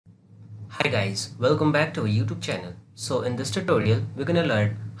Hi guys, welcome back to our YouTube channel. So in this tutorial, we're going to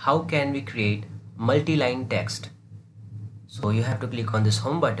learn how can we create multi-line text. So you have to click on this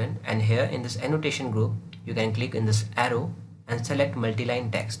home button, and here in this annotation group, you can click in this arrow and select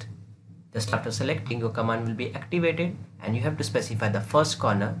multi-line text. Just after selecting, your command will be activated and you have to specify the first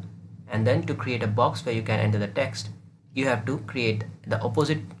corner, and then to create a box where you can enter the text, you have to create the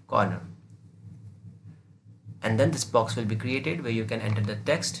opposite corner. And then this box will be created where you can enter the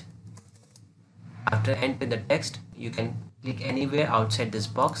text. After entering the text, you can click anywhere outside this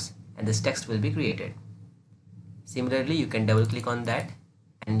box and this text will be created. Similarly, you can double click on that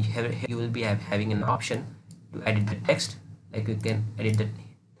and you will be having an option to edit the text. Like you can edit the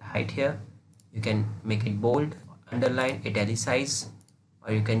height here, you can make it bold, underline, italicize,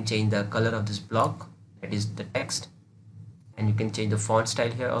 or you can change the color of this block, that is the text, and you can change the font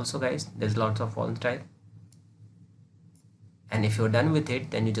style here also guys. There's lots of font style. And if you're done with it,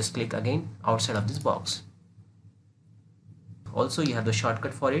 then you just click again outside of this box. Also, you have the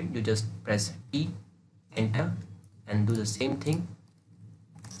shortcut for it. You just press E, enter, and do the same thing.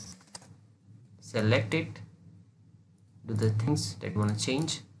 Select it, do the things that you want to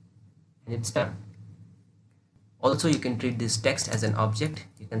change, and it's done. Also, you can treat this text as an object.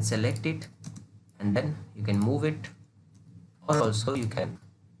 You can select it and then you can move it, or also you can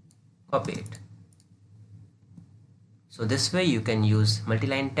copy it. So this way you can use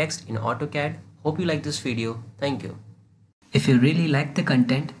multi-line text in AutoCAD. Hope you like this video. Thank you. If you really like the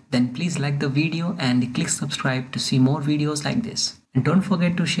content, then please like the video and click subscribe to see more videos like this. And don't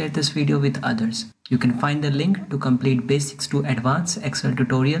forget to share this video with others. You can find the link to complete basics to advanced Excel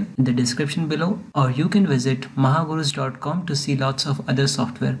tutorial in the description below, or you can visit mahagurus.com to see lots of other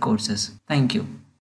software courses. Thank you.